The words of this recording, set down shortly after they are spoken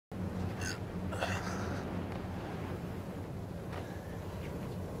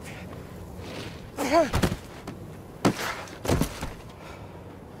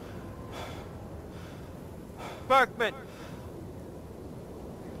Berkman!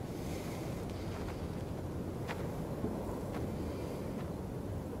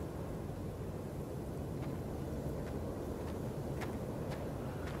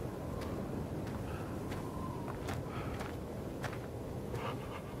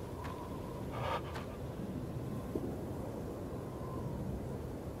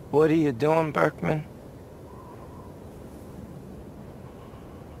 What are you doing, Berkman?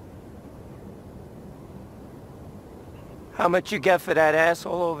 How much you get for that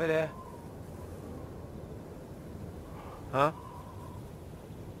asshole over there? Huh?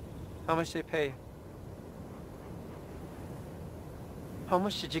 How much they pay you? How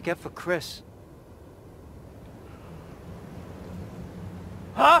much did you get for Chris?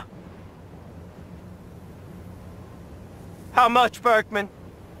 Huh? How much, Berkman?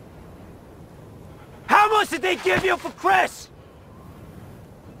 How much did they give you for Chris?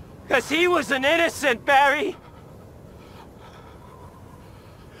 'Cause he was an innocent, Barry.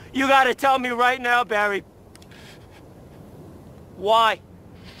 You gotta tell me right now, Barry. Why?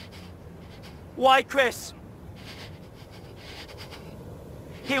 Why Chris?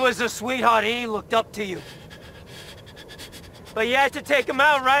 He was a sweetheart, he looked up to you. But you had to take him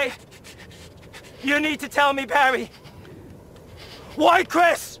out, right? You need to tell me, Barry. Why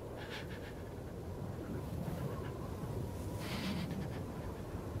Chris?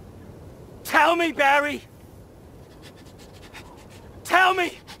 Tell me, Barry! Tell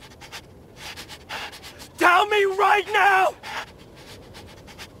me! Tell me right now!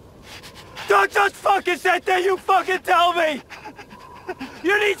 Don't just fucking sit there, you fucking tell me!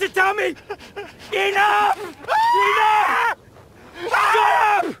 You need to tell me! Enough! Enough! Shut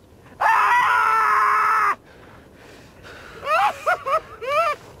up!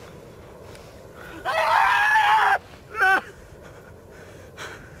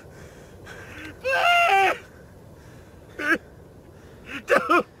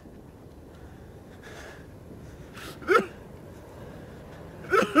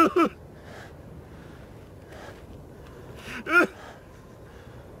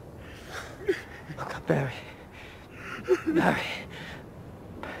 Look, Barry.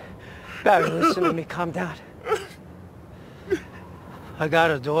 Barry, listen to me. Calm down. I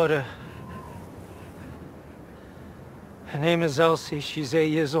got a daughter. Her name is Elsie. She's 8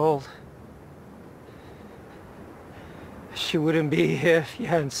 years old. She wouldn't be here if you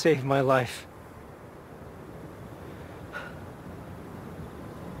hadn't saved my life.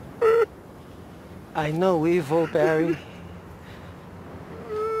 I know evil, Barry.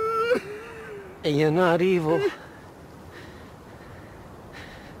 And you're not evil.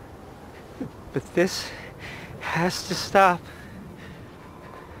 But this has to stop.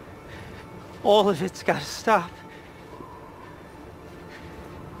 All of it's got to stop.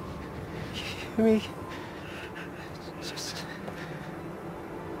 You hear me? Just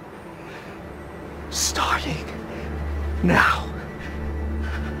starting now.